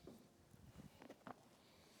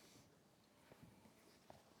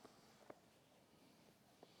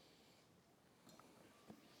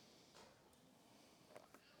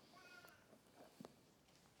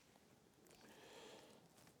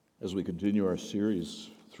As we continue our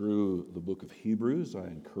series through the book of Hebrews, I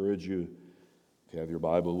encourage you, if you have your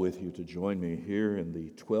Bible with you, to join me here in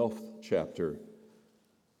the 12th chapter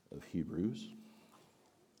of Hebrews.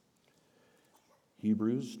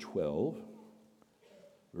 Hebrews 12,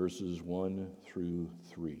 verses 1 through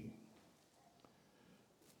 3.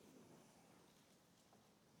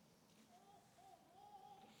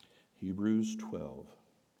 Hebrews 12.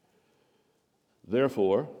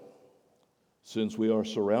 Therefore, since we are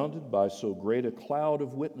surrounded by so great a cloud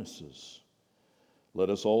of witnesses,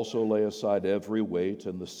 let us also lay aside every weight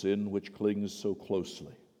and the sin which clings so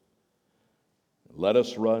closely. Let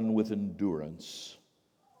us run with endurance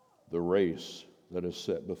the race that is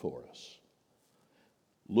set before us,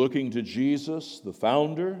 looking to Jesus, the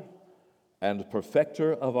founder and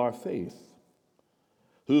perfecter of our faith,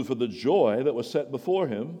 who for the joy that was set before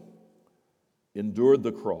him endured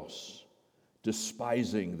the cross,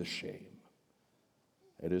 despising the shame,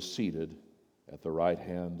 and is seated at the right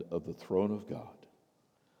hand of the throne of God.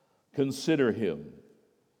 Consider him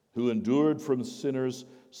who endured from sinners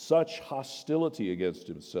such hostility against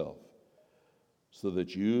himself, so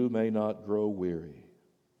that you may not grow weary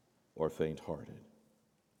or faint-hearted.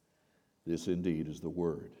 This indeed is the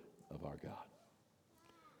word of our God.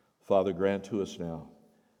 Father, grant to us now,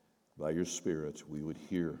 by your Spirit, we would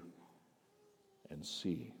hear and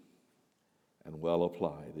see and well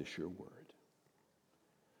apply this your word.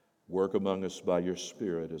 Work among us by your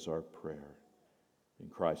Spirit is our prayer. In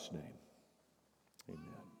Christ's name, amen.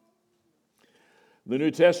 The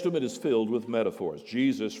New Testament is filled with metaphors.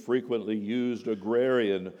 Jesus frequently used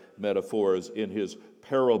agrarian metaphors in his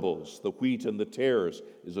parables. The wheat and the tares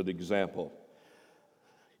is an example.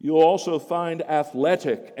 You'll also find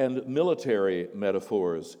athletic and military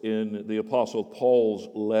metaphors in the Apostle Paul's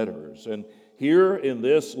letters. And here in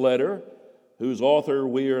this letter, whose author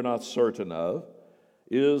we are not certain of,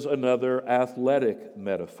 is another athletic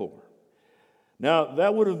metaphor. Now,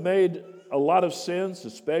 that would have made a lot of sense,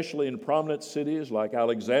 especially in prominent cities like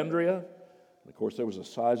Alexandria. Of course, there was a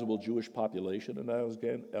sizable Jewish population in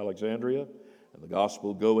Alexandria, and the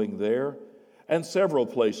gospel going there, and several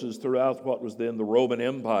places throughout what was then the Roman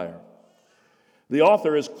Empire. The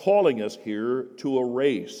author is calling us here to a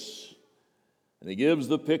race, and he gives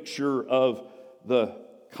the picture of the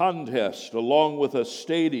contest along with a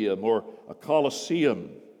stadium or a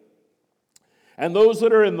coliseum. And those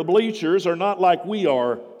that are in the bleachers are not like we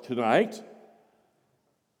are tonight,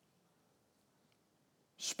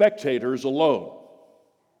 spectators alone.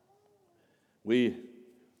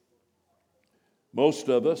 Most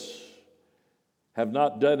of us have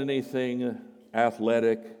not done anything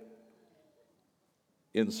athletic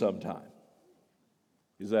in some time.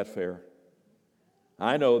 Is that fair?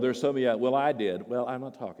 I know there's some of you, well, I did. Well, I'm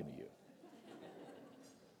not talking to you.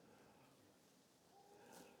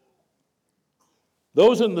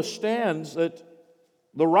 Those in the stands that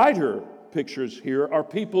the writer pictures here are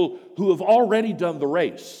people who have already done the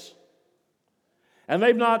race. And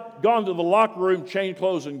they've not gone to the locker room, changed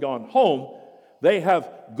clothes, and gone home. They have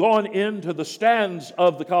gone into the stands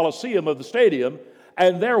of the Coliseum, of the stadium,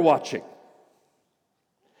 and they're watching.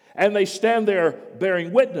 And they stand there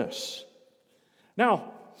bearing witness.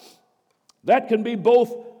 Now, that can be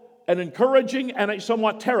both an encouraging and a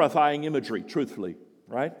somewhat terrifying imagery, truthfully,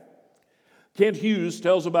 right? Kent Hughes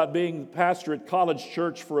tells about being pastor at College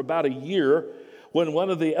Church for about a year when one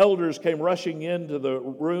of the elders came rushing into the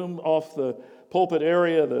room off the pulpit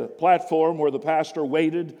area, the platform where the pastor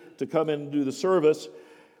waited to come in and do the service.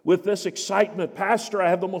 With this excitement, "Pastor, I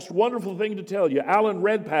have the most wonderful thing to tell you. Alan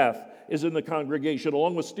Redpath is in the congregation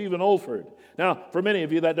along with Stephen Olford." Now, for many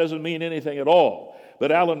of you, that doesn't mean anything at all.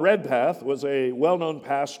 But Alan Redpath was a well-known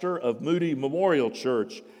pastor of Moody Memorial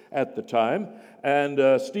Church at the time.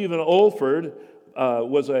 And Stephen Olford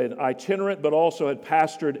was an itinerant, but also had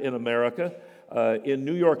pastored in America, in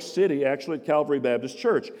New York City, actually at Calvary Baptist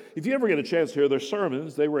Church. If you ever get a chance to hear their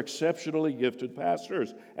sermons, they were exceptionally gifted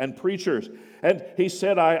pastors and preachers. And he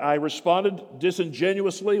said, I responded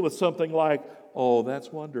disingenuously with something like, "Oh,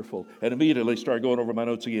 that's wonderful," and immediately started going over my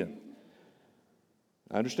notes again.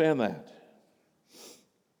 I understand that.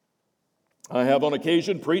 I have on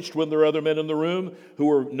occasion preached when there are other men in the room who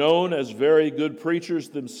were known as very good preachers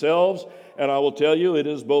themselves, and I will tell you it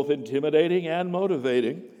is both intimidating and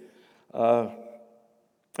motivating. And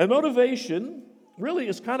motivation really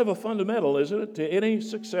is kind of a fundamental, isn't it, to any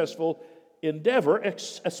successful endeavor,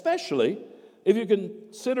 especially if you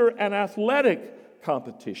consider an athletic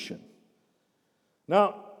competition.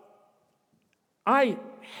 Now, I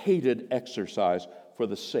hated exercise for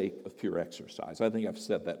the sake of pure exercise. I think I've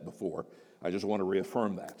said that before. I just want to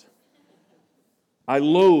reaffirm that. I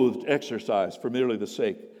loathed exercise for merely the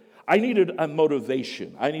sake. I needed a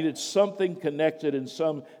motivation. I needed something connected in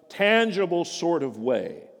some tangible sort of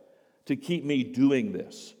way to keep me doing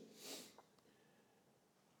this.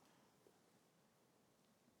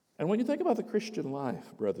 And when you think about the Christian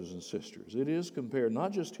life, brothers and sisters, it is compared,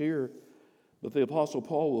 not just here, but the Apostle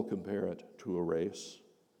Paul will compare it to a race.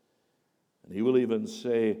 And he will even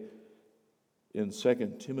say in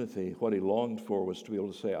 2 Timothy, what he longed for was to be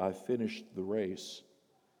able to say, I finished the race,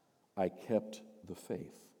 I kept the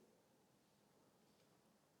faith.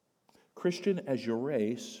 Christian, as you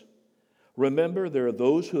race, remember there are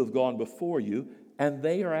those who have gone before you, and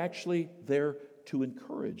they are actually there to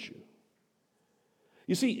encourage you.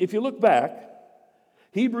 You see, if you look back,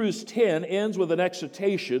 Hebrews 10 ends with an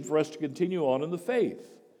exhortation for us to continue on in the faith.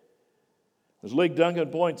 As Lig Duncan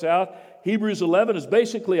points out, Hebrews 11 is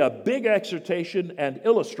basically a big exhortation and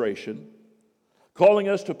illustration, calling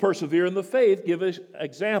us to persevere in the faith, give us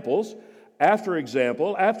examples after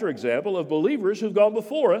example after example of believers who've gone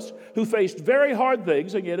before us, who faced very hard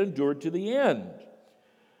things and yet endured to the end.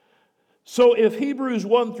 So if Hebrews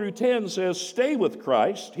 1 through 10 says, stay with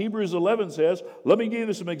Christ, Hebrews 11 says, let me give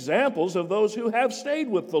you some examples of those who have stayed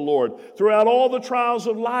with the Lord throughout all the trials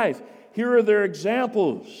of life. Here are their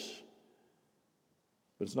examples.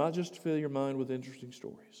 But it's not just to fill your mind with interesting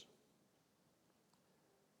stories,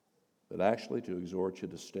 but actually to exhort you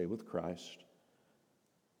to stay with Christ,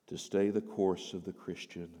 to stay the course of the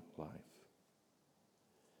Christian life.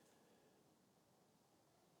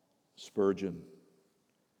 Spurgeon,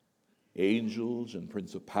 angels and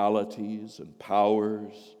principalities and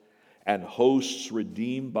powers and hosts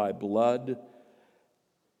redeemed by blood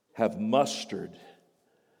have mustered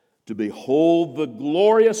to behold the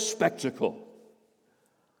glorious spectacle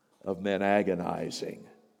of men agonizing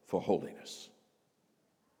for holiness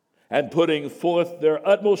and putting forth their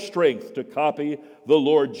utmost strength to copy the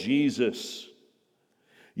Lord Jesus.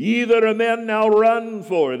 Ye that are men, now run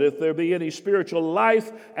for it, if there be any spiritual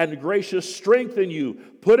life and gracious strength in you,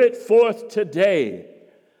 put it forth today.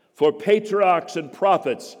 For patriarchs and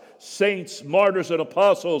prophets, saints, martyrs, and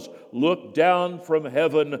apostles look down from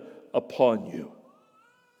heaven upon you.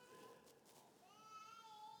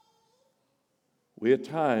 We at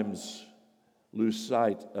times lose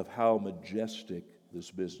sight of how majestic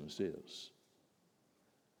this business is.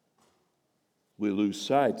 We lose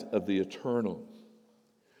sight of the eternal.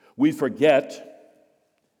 We forget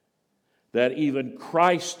that even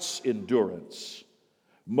Christ's endurance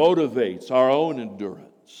motivates our own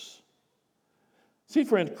endurance. See,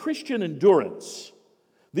 friend, Christian endurance,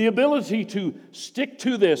 the ability to stick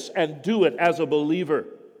to this and do it as a believer,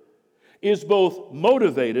 is both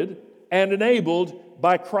motivated and enabled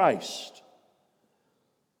by Christ.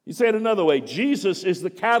 You say it another way, Jesus is the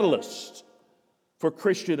catalyst for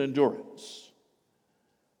Christian endurance.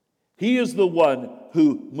 He is the one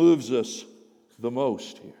who moves us the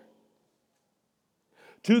most here.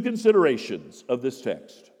 Two considerations of this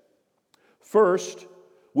text. First,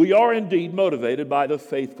 we are indeed motivated by the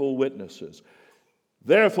faithful witnesses.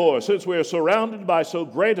 Therefore, since we are surrounded by so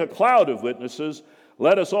great a cloud of witnesses,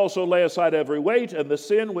 let us also lay aside every weight and the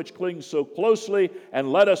sin which clings so closely,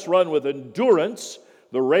 and let us run with endurance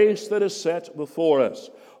the race that is set before us,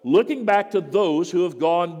 looking back to those who have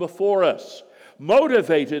gone before us,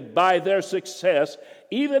 motivated by their success,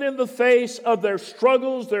 even in the face of their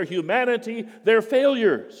struggles, their humanity, their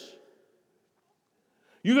failures.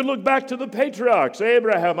 You can look back to the patriarchs,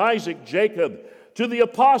 Abraham, Isaac, Jacob, to the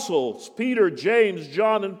apostles, Peter, James,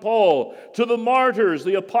 John, and Paul, to the martyrs,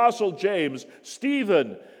 the apostle James,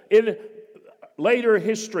 Stephen, in later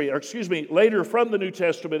from the New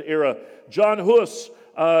Testament era, John Hus,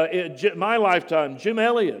 in my lifetime, Jim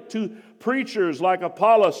Elliot, to preachers like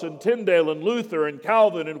Apollos and Tyndale and Luther and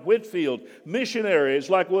Calvin and Whitefield, missionaries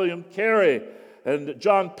like William Carey and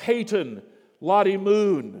John Payton, Lottie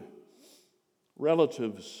Moon,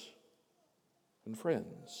 relatives and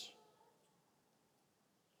friends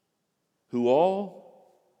who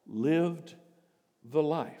all lived the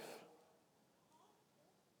life.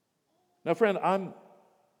 Now, friend,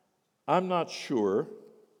 I'm not sure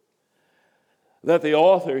that the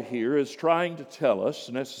author here is trying to tell us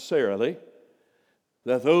necessarily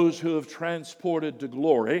that those who have transported to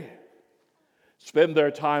glory spend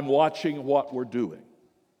their time watching what we're doing.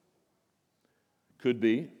 Could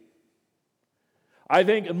be. I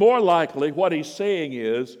think more likely what he's saying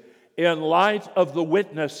is, in light of the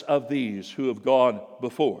witness of these who have gone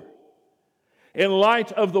before, in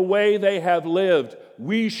light of the way they have lived,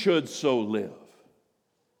 we should so live.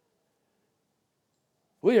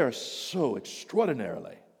 We are so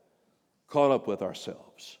extraordinarily caught up with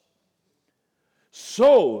ourselves,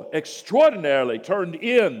 so extraordinarily turned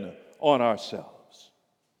in on ourselves.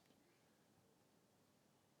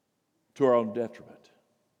 to our own detriment.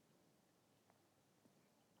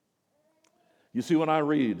 You see, when I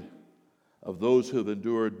read of those who have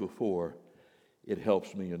endured before, it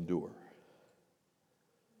helps me endure.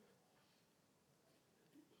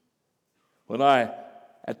 When I,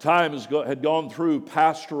 at times, had gone through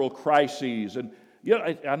pastoral crises, and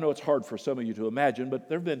I know it's hard for some of you to imagine, but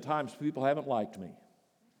there have been times people haven't liked me.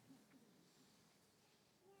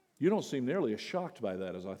 You don't seem nearly as shocked by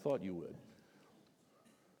that as I thought you would.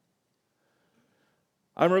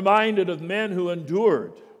 I'm reminded of men who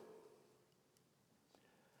endured.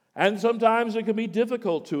 And sometimes it can be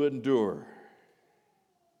difficult to endure.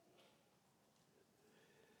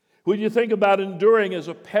 When you think about enduring as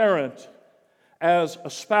a parent, as a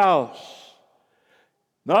spouse,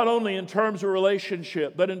 not only in terms of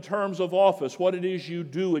relationship, but in terms of office, what it is you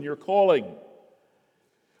do in your calling,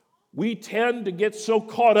 we tend to get so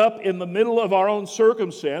caught up in the middle of our own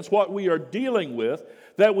circumstance, what we are dealing with,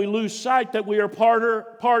 that we lose sight that we are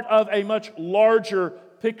part of a much larger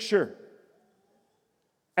picture.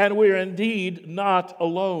 And we are indeed not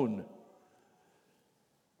alone.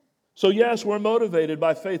 So yes, we're motivated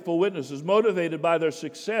by faithful witnesses, motivated by their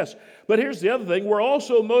success. But here's the other thing, we're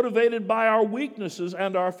also motivated by our weaknesses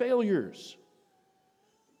and our failures.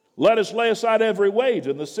 Let us lay aside every weight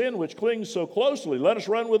and the sin which clings so closely. Let us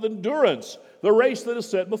run with endurance the race that is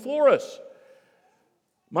set before us.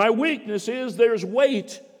 My weakness is there's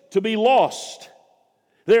weight to be lost.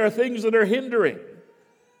 There are things that are hindering.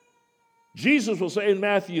 Jesus will say in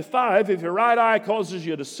Matthew 5, if your right eye causes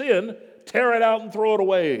you to sin, tear it out and throw it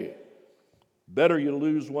away. Better you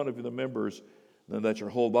lose one of the members than that your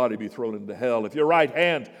whole body be thrown into hell. If your right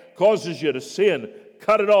hand causes you to sin,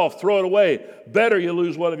 cut it off, throw it away. Better you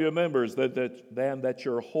lose one of your members than that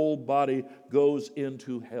your whole body goes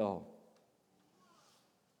into hell.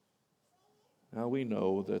 Now we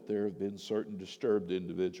know that there have been certain disturbed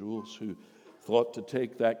individuals who thought to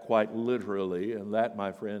take that quite literally, and that,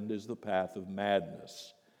 my friend, is the path of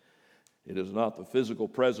madness. It is not the physical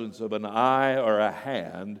presence of an eye or a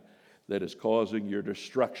hand that is causing your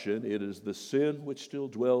destruction. It is the sin which still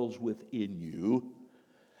dwells within you,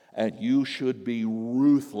 and you should be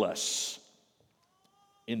ruthless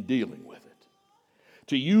in dealing with it.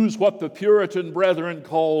 To use what the Puritan brethren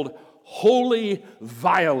called holy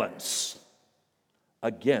violence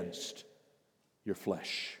against your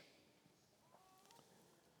flesh.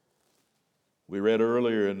 We read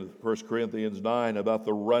earlier in 1 Corinthians 9 about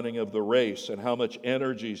the running of the race and how much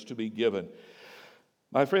energy is to be given.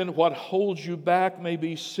 My friend, what holds you back may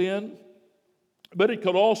be sin, but it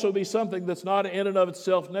could also be something that's not in and of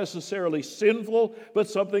itself necessarily sinful, but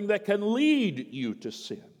something that can lead you to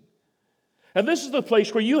sin. And this is the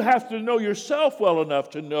place where you have to know yourself well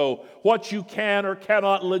enough to know what you can or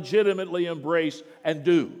cannot legitimately embrace and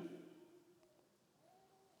do.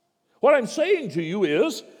 What I'm saying to you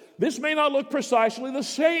is, this may not look precisely the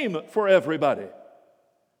same for everybody.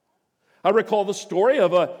 I recall the story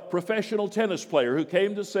of a professional tennis player who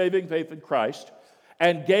came to saving faith in Christ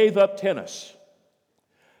and gave up tennis.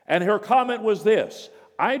 And her comment was this: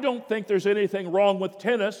 I don't think there's anything wrong with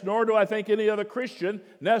tennis, nor do I think any other Christian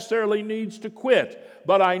necessarily needs to quit.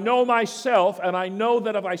 But I know myself, and I know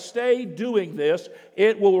that if I stay doing this,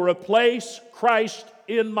 it will replace Christ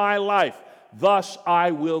in my life. Thus,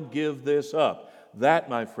 I will give this up. That,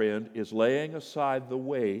 my friend, is laying aside the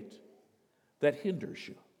weight that hinders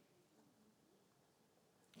you.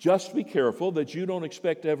 Just be careful that you don't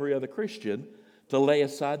expect every other Christian to lay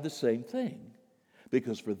aside the same thing,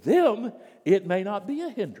 because for them, it may not be a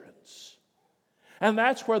hindrance. And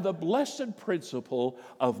that's where the blessed principle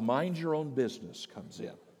of mind your own business comes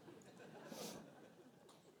in.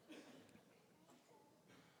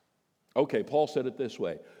 Okay, Paul said it this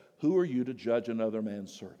way: who are you to judge another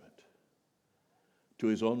man's servant? To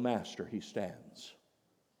his own master he stands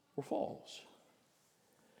or falls.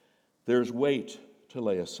 There's weight to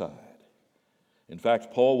lay aside. In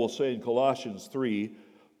fact, Paul will say in Colossians 3,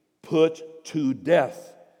 put to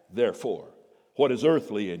death, therefore, what is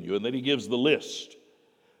earthly in you. And then he gives the list.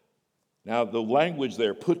 Now, the language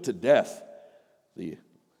there, put to death, the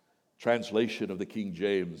translation of the King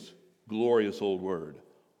James, glorious old word,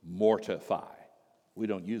 mortify. We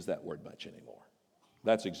don't use that word much anymore.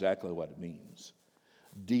 That's exactly what it means.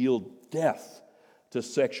 Deal death to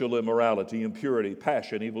sexual immorality, impurity,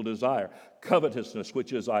 passion, evil desire, covetousness,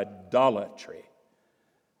 which is idolatry.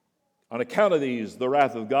 On account of these, the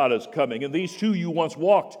wrath of God is coming. And these too you once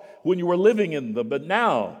walked when you were living in them, but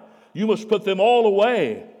now you must put them all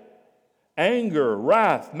away. Anger,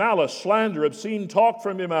 wrath, malice, slander, obscene talk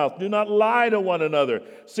from your mouth. Do not lie to one another,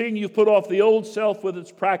 seeing you've put off the old self with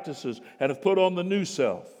its practices and have put on the new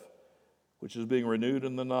self, which is being renewed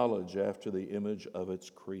in the knowledge after the image of its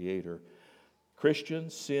Creator. Christian,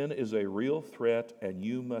 sin is a real threat, and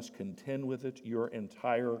you must contend with it your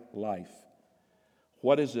entire life.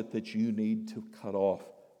 What is it that you need to cut off,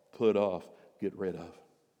 put off, get rid of?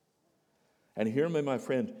 And hear me, my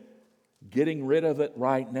friend, getting rid of it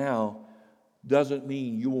right now doesn't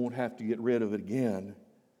mean you won't have to get rid of it again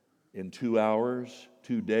in 2 hours,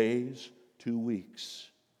 2 days, 2 weeks.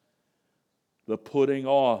 The putting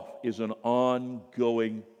off is an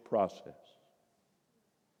ongoing process.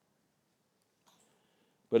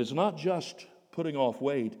 But it's not just putting off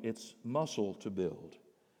weight, it's muscle to build.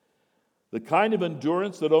 The kind of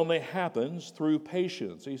endurance that only happens through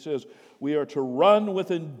patience. He says, we are to run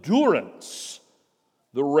with endurance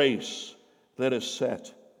the race that is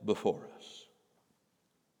set before us.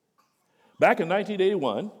 Back in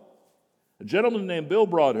 1981, a gentleman named Bill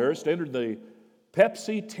Broadhurst entered the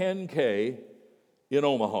Pepsi 10K in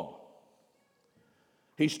Omaha.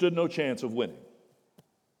 He stood no chance of winning.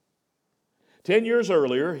 10 years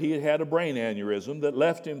earlier, he had had a brain aneurysm that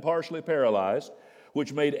left him partially paralyzed,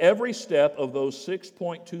 which made every step of those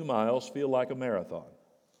 6.2 miles feel like a marathon.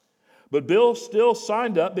 But Bill still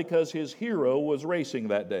signed up because his hero was racing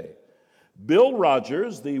that day. Bill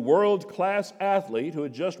Rogers, the world-class athlete who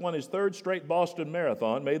had just won his 3rd straight Boston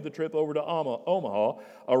Marathon, made the trip over to Omaha,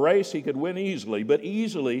 a race he could win easily, but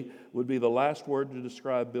easily would be the last word to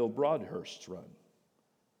describe Bill Broadhurst's run.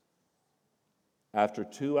 After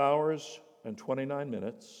 2 hours and 29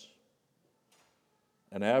 minutes,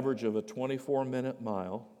 an average of a 24-minute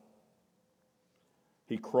mile,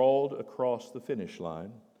 he crawled across the finish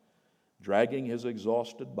line, dragging his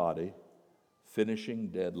exhausted body, finishing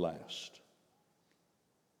dead last.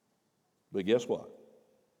 But guess what?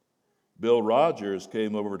 Bill Rogers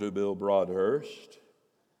came over to Bill Broadhurst,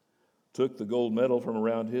 took the gold medal from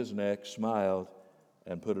around his neck, smiled,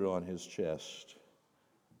 and put it on his chest.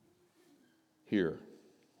 Here,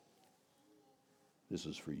 this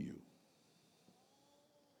is for you.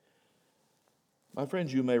 My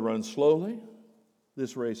friends, you may run slowly,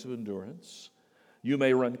 this race of endurance. You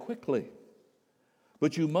may run quickly,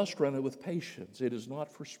 but you must run it with patience. It is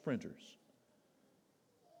not for sprinters.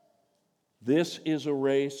 This is a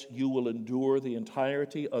race you will endure the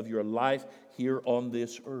entirety of your life here on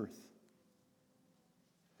this earth.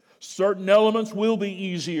 Certain elements will be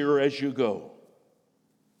easier as you go.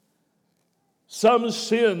 Some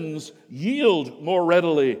sins yield more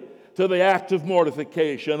readily to the act of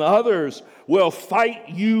mortification. Others will fight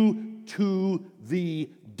you to the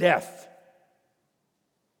death.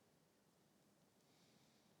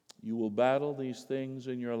 You will battle these things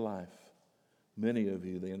in your life. Many of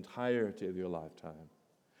you, the entirety of your lifetime.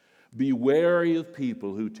 Be wary of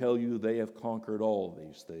people who tell you they have conquered all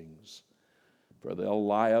these things, for they'll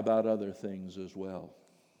lie about other things as well.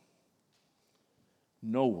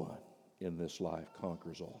 No one in this life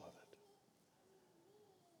conquers all of it.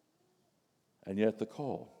 And yet the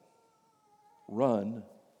call, run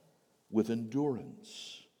with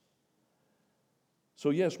endurance.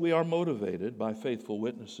 So yes, we are motivated by faithful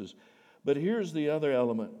witnesses. But here's the other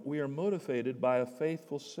element. We are motivated by a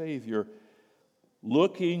faithful Savior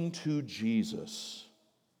looking to Jesus.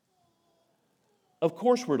 Of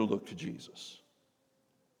course we're to look to Jesus.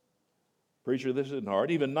 Preacher, this isn't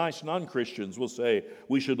hard. Even nice non-Christians will say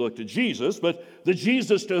we should look to Jesus, but the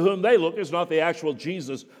Jesus to whom they look is not the actual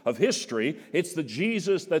Jesus of history. It's the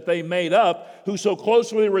Jesus that they made up, who so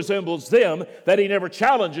closely resembles them that he never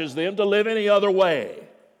challenges them to live any other way.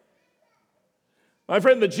 My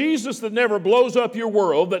friend, the Jesus that never blows up your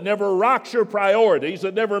world, that never rocks your priorities,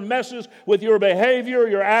 that never messes with your behavior,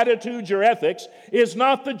 your attitudes, your ethics, is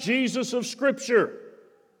not the Jesus of Scripture.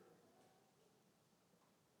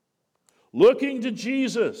 Looking to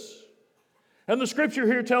Jesus. And the Scripture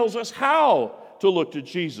here tells us how to look to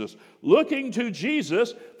Jesus. Looking to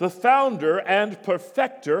Jesus, the founder and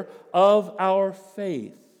perfecter of our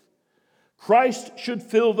faith. Christ should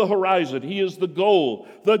fill the horizon. He is the goal,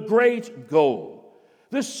 the great goal.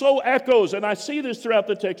 This so echoes, and I see this throughout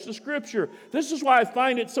the text of Scripture. This is why I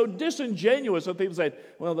find it so disingenuous when people say,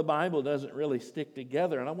 well, the Bible doesn't really stick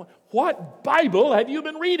together. And I'm like, what Bible have you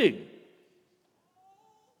been reading?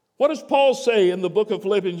 What does Paul say in the book of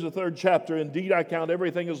Philippians, the 3rd chapter? Indeed, I count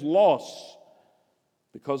everything as loss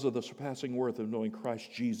because of the surpassing worth of knowing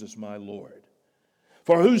Christ Jesus my Lord,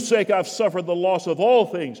 for whose sake I've suffered the loss of all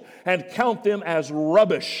things and count them as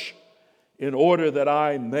rubbish in order that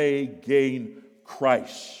I may gain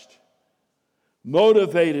Christ.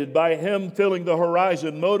 Motivated by Him filling the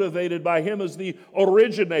horizon, motivated by Him as the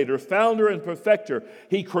originator, founder, and perfecter,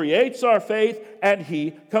 He creates our faith and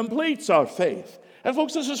He completes our faith. And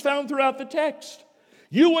folks, this is found throughout the text.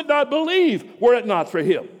 You would not believe were it not for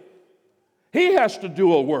him. He has to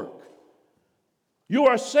do a work. You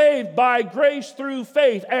are saved by grace through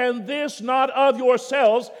faith, and this not of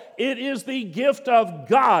yourselves. It is the gift of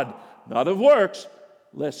God, not of works,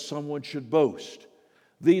 lest someone should boast.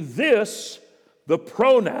 The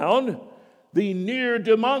pronoun, the near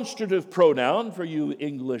demonstrative pronoun for you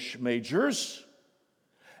English majors,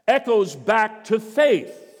 echoes back to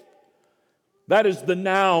faith. That is the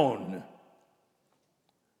noun.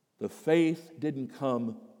 The faith didn't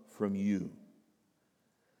come from you.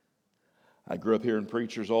 I grew up hearing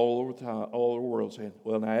preachers all over the world saying,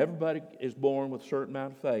 well, now everybody is born with a certain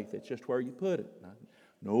amount of faith. It's just where you put it.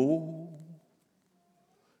 No,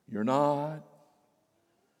 you're not.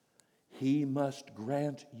 He must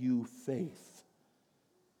grant you faith.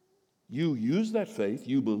 You use that faith.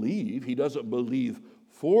 You believe. He doesn't believe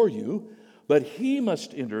for you, but he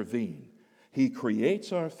must intervene. He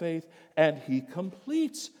creates our faith and he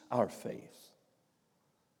completes our faith.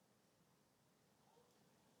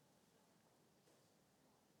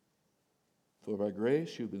 For by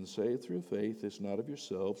grace you've been saved through faith. It's not of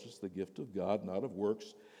yourselves, it's the gift of God, not of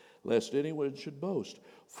works, lest anyone should boast.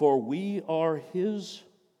 For we are his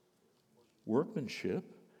workmanship,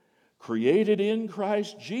 created in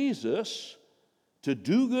Christ Jesus to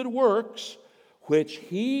do good works, which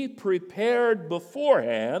he prepared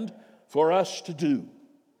beforehand for us to do.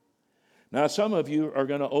 Now, some of you are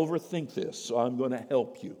going to overthink this, so I'm going to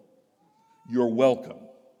help you. You're welcome.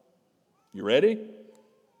 You ready?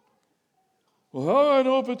 Well, how do I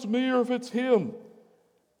know if it's me or if it's him?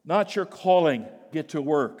 Not your calling. Get to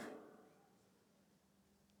work.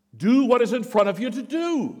 Do what is in front of you to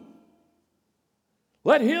do.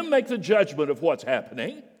 Let him make the judgment of what's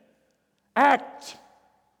happening. Act.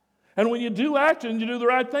 And when you do act and you do the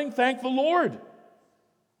right thing, thank the Lord.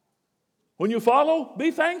 When you follow,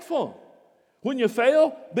 be thankful. When you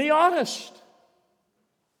fail, be honest.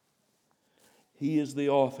 He is the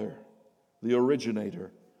author, the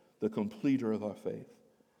originator, the completer of our faith.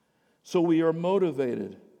 So we are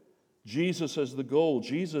motivated. Jesus as the goal,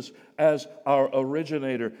 Jesus as our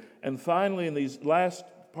originator. And finally, in these last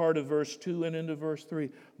part of verse 2 and into verse 3,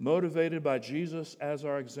 motivated by Jesus as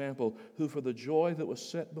our example, who for the joy that was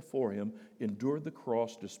set before him endured the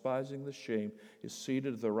cross, despising the shame, is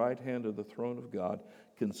seated at the right hand of the throne of God.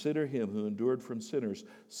 Consider him who endured from sinners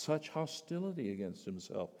such hostility against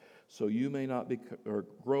himself, so you may not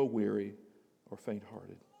grow weary or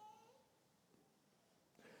faint-hearted.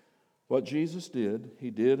 What Jesus did,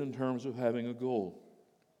 he did in terms of having a goal.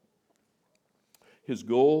 His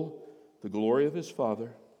goal, the glory of his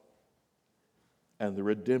Father and the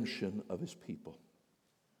redemption of his people.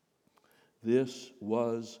 This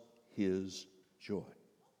was his joy.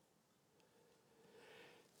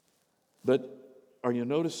 But are you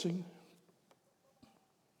noticing?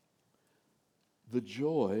 The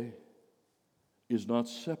joy is not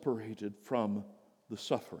separated from the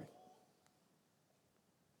suffering.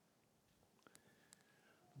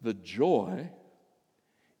 The joy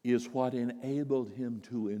is what enabled him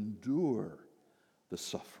to endure the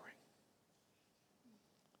suffering.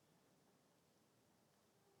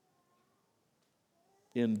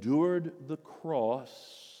 Endured the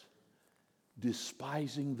cross,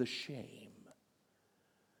 despising the shame.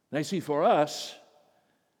 Now, you see, for us,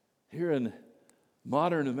 here in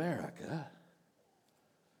modern America,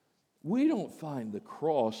 we don't find the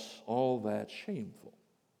cross all that shameful.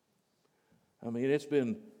 I mean, it's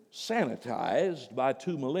been sanitized by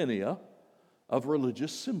 2 millennia of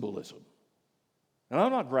religious symbolism. And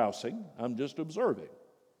I'm not grousing, I'm just observing.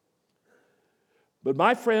 But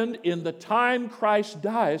my friend, in the time Christ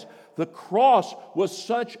dies, the cross was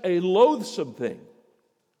such a loathsome thing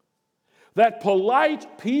that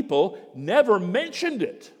polite people never mentioned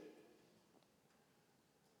it.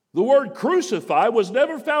 The word crucify was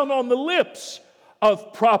never found on the lips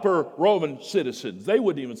of proper Roman citizens. They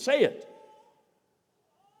wouldn't even say it.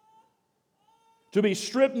 To be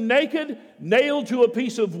stripped naked, nailed to a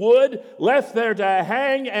piece of wood, left there to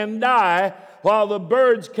hang and die while the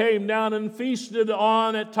birds came down and feasted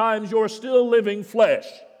on, at times, your still living flesh,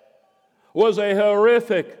 was a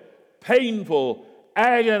horrific, painful,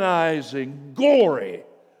 agonizing, gory,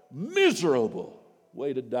 miserable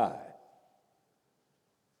way to die.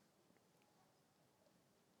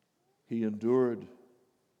 He endured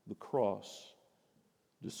the cross,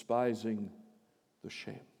 despising the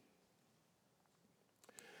shame.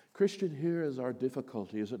 Christian, here is our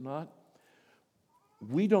difficulty, is it not?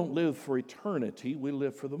 We don't live for eternity, we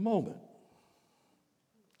live for the moment.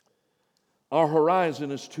 Our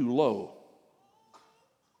horizon is too low.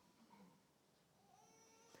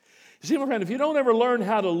 You see, my friend, if you don't ever learn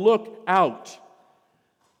how to look out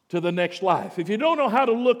to the next life, if you don't know how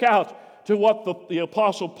to look out to what the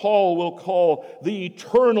Apostle Paul will call the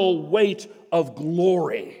eternal weight of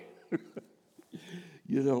glory,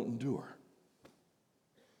 you don't endure.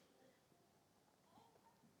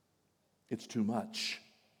 It's too much.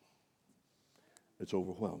 It's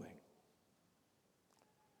overwhelming.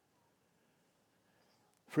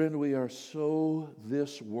 Friend, we are so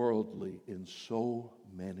this worldly in so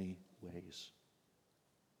many ways.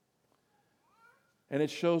 And it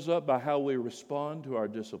shows up by how we respond to our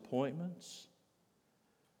disappointments.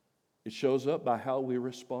 It shows up by how we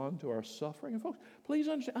respond to our suffering. And folks, please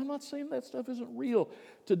understand, I'm not saying that stuff isn't real.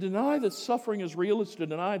 To deny that suffering is real is to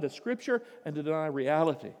deny the Scripture and to deny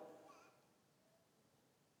reality.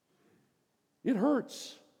 It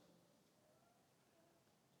hurts.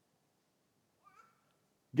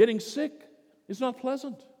 Getting sick is not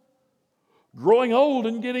pleasant. Growing old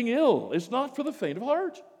and getting ill is not for the faint of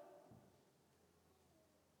heart.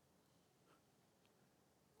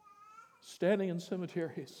 Standing in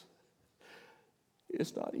cemeteries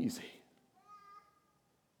is not easy.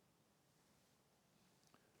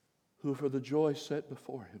 Who for the joy set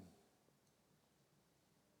before him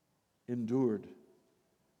endured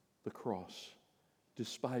the cross,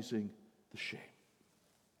 despising the shame,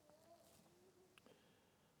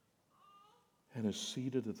 and is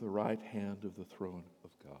seated at the right hand of the throne of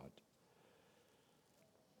God.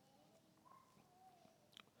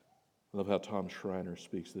 I love how Tom Schreiner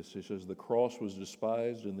speaks this. He says, the cross was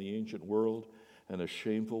despised in the ancient world and a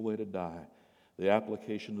shameful way to die. The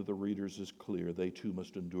application to the readers is clear. They too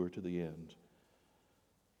must endure to the end.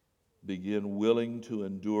 Begin willing to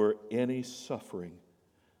endure any suffering,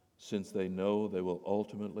 since they know they will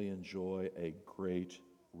ultimately enjoy a great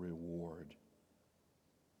reward.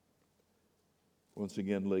 Once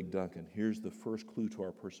again, Lake Duncan, here's the first clue to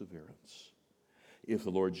our perseverance. If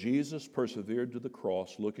the Lord Jesus persevered to the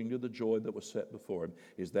cross, looking to the joy that was set before him,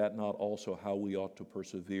 is that not also how we ought to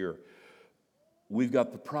persevere? We've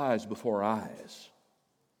got the prize before our eyes.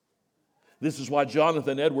 This is why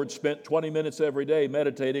Jonathan Edwards spent 20 minutes every day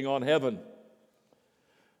meditating on heaven.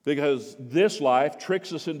 Because this life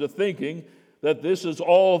tricks us into thinking that this is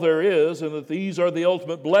all there is and that these are the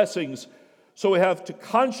ultimate blessings. So we have to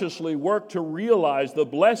consciously work to realize the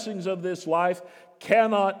blessings of this life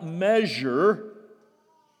cannot measure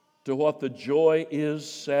to what the joy is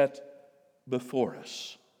set before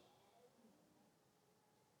us.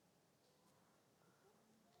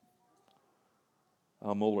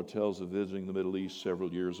 Al Mohler tells of visiting the Middle East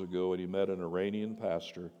several years ago, and he met an Iranian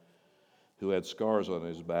pastor who had scars on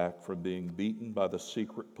his back from being beaten by the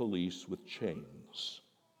secret police with chains.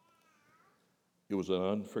 It was an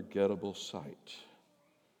unforgettable sight.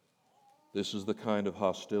 This is the kind of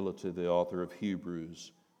hostility the author of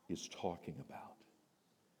Hebrews is talking about.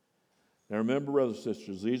 Now remember, brothers and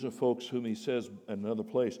sisters, these are folks whom he says in another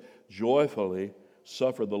place, joyfully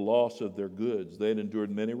suffered the loss of their goods. They had endured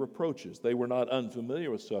many reproaches. They were not unfamiliar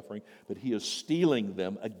with suffering, but he is steeling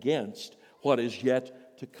them against what is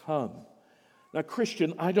yet to come. Now,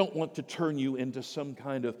 Christian, I don't want to turn you into some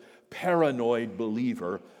kind of paranoid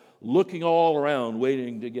believer looking all around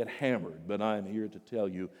waiting to get hammered, but I'm here to tell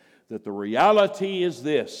you that the reality is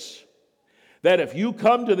this, that if you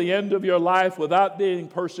come to the end of your life without being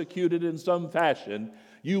persecuted in some fashion,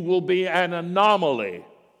 you will be an anomaly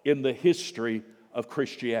in the history of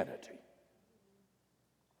Christianity.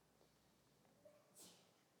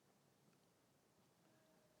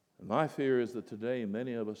 And my fear is that today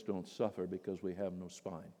many of us don't suffer because we have no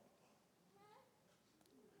spine.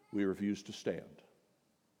 We refuse to stand.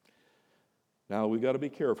 Now, we've got to be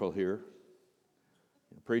careful here.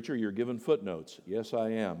 Preacher, you're giving footnotes. Yes, I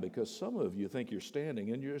am, because some of you think you're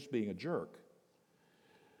standing and you're just being a jerk.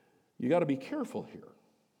 You got to be careful here.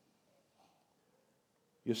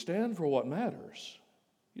 You stand for what matters.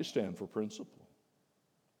 You stand for principle.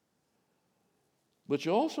 But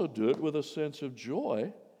you also do it with a sense of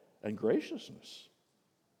joy and graciousness.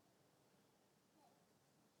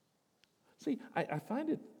 See, I find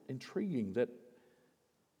it intriguing that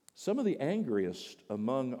some of the angriest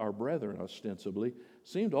among our brethren, ostensibly,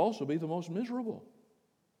 seem to also be the most miserable.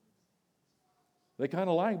 They kind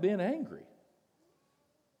of like being angry.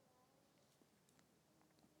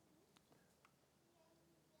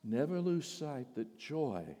 Never lose sight that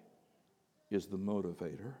joy is the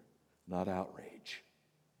motivator, not outrage.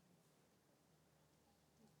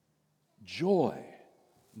 Joy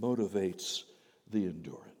motivates the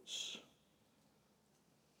endurance.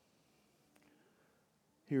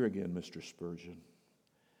 Here again, Mr. Spurgeon.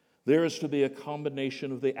 There is to be a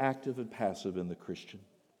combination of the active and passive in the Christian.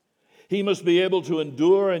 He must be able to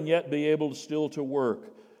endure and yet be able still to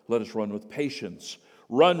work. Let us run with patience.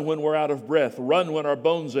 Run when we're out of breath. Run when our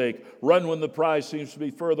bones ache. Run when the prize seems to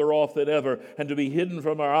be further off than ever and to be hidden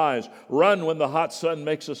from our eyes. Run when the hot sun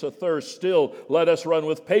makes us athirst. Still, let us run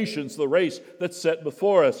with patience the race that's set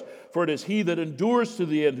before us. For it is he that endures to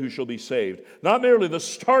the end who shall be saved. Not merely the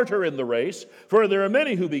starter in the race, for there are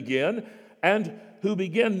many who begin, and who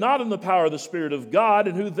begin not in the power of the Spirit of God,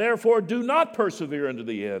 and who therefore do not persevere unto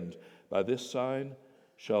the end. By this sign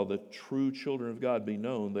shall the true children of God be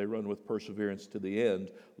known. They run with perseverance to the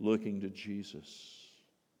end, looking to Jesus.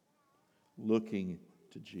 Looking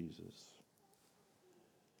to Jesus.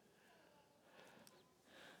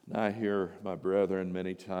 And I hear my brethren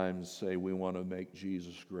many times say we want to make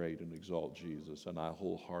Jesus great and exalt Jesus, and I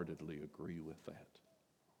wholeheartedly agree with that.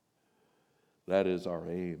 That is our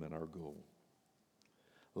aim and our goal.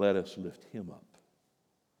 Let us lift him up.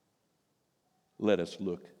 Let us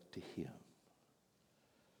look to him.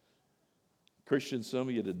 Christians, some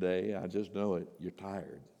of you today, I just know it, you're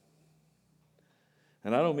tired.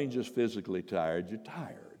 And I don't mean just physically tired, you're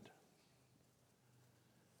tired.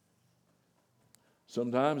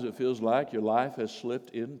 Sometimes it feels like your life has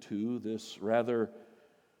slipped into this rather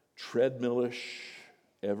treadmillish,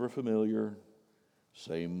 ever familiar,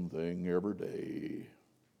 same thing every day.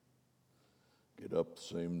 Get up the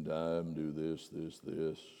same time, do this,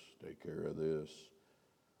 take care of this.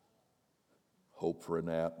 Hope for a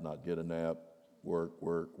nap, not get a nap. Work.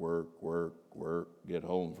 Get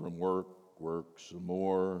home from work some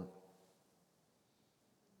more.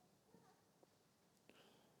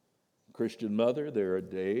 Christian mother, there are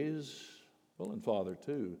days, well, and father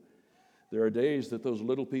too, there are days that those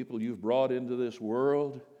little people you've brought into this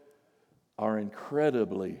world are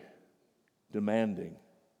incredibly demanding,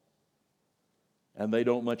 and they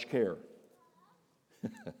don't much care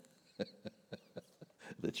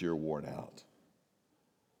that you're worn out.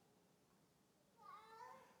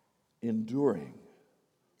 Enduring,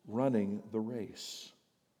 running the race.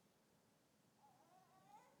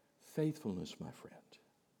 Faithfulness, my friend.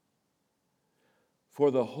 For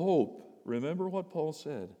the hope, remember what Paul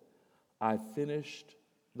said, I finished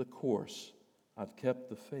the course, I've kept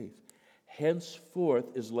the faith.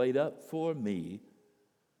 Henceforth is laid up for me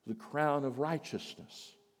the crown of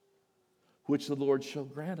righteousness, which the Lord shall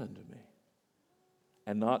grant unto me,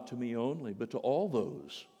 and not to me only, but to all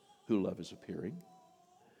those who love his appearing.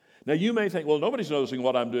 Now you may think, well, nobody's noticing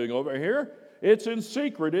what I'm doing over here. It's in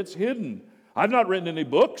secret, it's hidden. I've not written any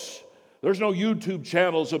books. There's no YouTube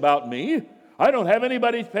channels about me. I don't have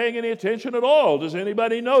anybody paying any attention at all. Does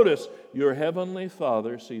anybody notice? Your heavenly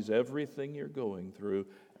Father sees everything you're going through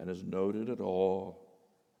and has noted it all.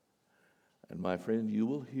 And my friend, you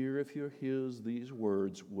will hear, if you're his, these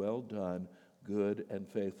words, well done, good and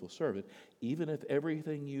faithful servant. Even if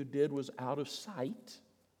everything you did was out of sight,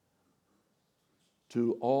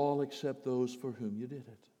 to all except those for whom you did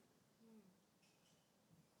it.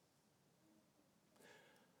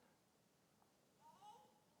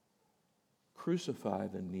 Crucify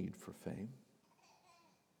the need for fame.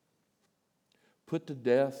 Put to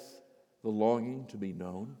death the longing to be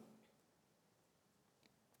known.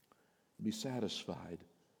 Be satisfied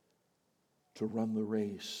to run the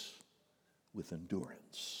race with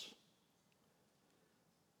endurance.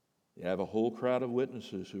 You have a whole crowd of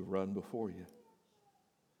witnesses who've run before you.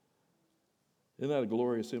 Isn't that a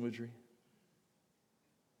glorious imagery?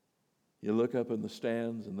 You look up in the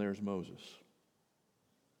stands and there's Moses,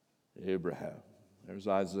 Abraham, there's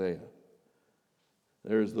Isaiah,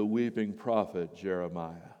 there's the weeping prophet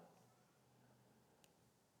Jeremiah,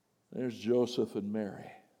 there's Joseph and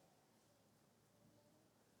Mary,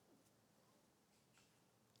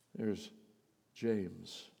 there's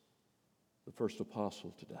James, the first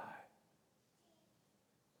apostle to die,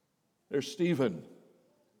 there's Stephen,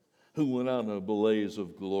 who went on a blaze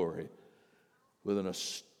of glory with an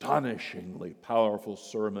astonishingly powerful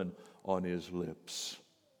sermon on his lips.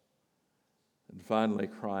 And finally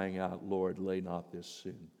crying out, Lord, lay not this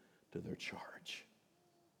sin to their charge.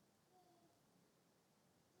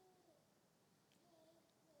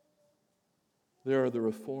 There are the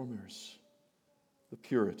reformers, the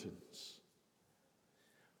Puritans.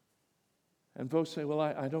 And folks say, well,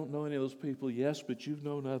 I don't know any of those people. Yes, but you've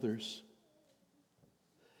known others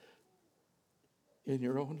in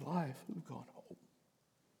your own life who've gone home.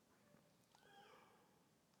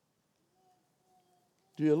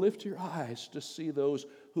 Do you lift your eyes to see those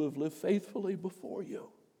who have lived faithfully before you?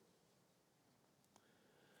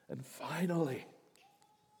 And finally,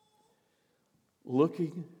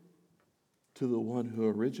 looking to the one who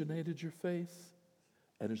originated your faith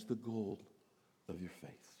and is the goal of your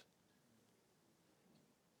faith.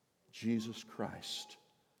 Jesus Christ,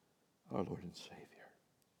 our Lord and Savior.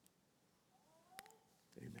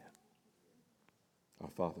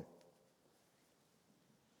 Father,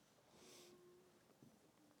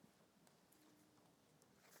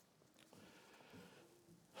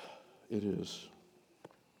 it is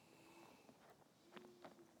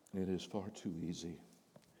far too easy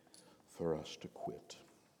for us to quit,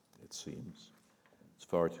 it seems. It's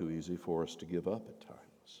far too easy for us to give up at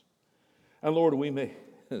times. And Lord, we may,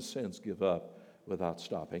 in a sense, give up without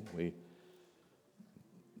stopping.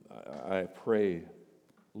 I pray,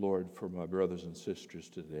 Lord, for my brothers and sisters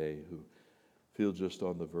today who feel just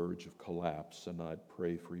on the verge of collapse, and I'd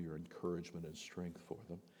pray for your encouragement and strength for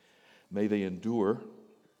them. May they endure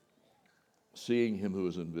seeing him who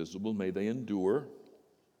is invisible. May they endure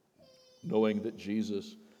knowing that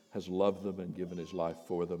Jesus has loved them and given his life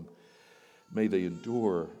for them. May they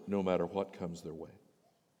endure no matter what comes their way.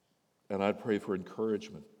 And I'd pray for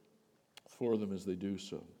encouragement for them as they do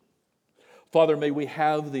so. Father, may we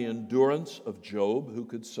have the endurance of Job, who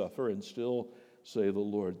could suffer and still say, the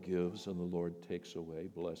Lord gives and the Lord takes away.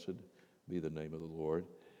 Blessed be the name of the Lord.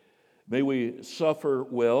 May we suffer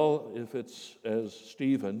well if it's as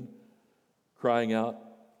Stephen crying out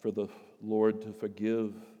for the Lord to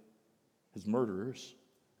forgive his murderers,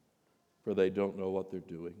 for they don't know what they're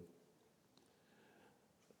doing.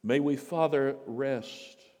 May we, Father,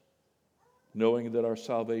 rest, knowing that our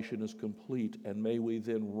salvation is complete, and may we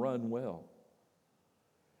then run well,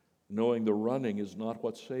 knowing the running is not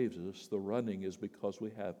what saves us, the running is because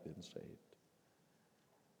we have been saved.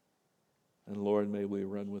 And Lord, may we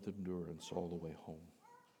run with endurance all the way home.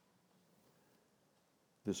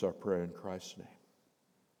 This is our prayer in Christ's name.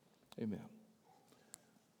 Amen.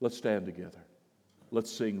 Let's stand together.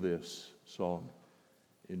 Let's sing this song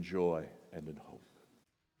in joy and in hope.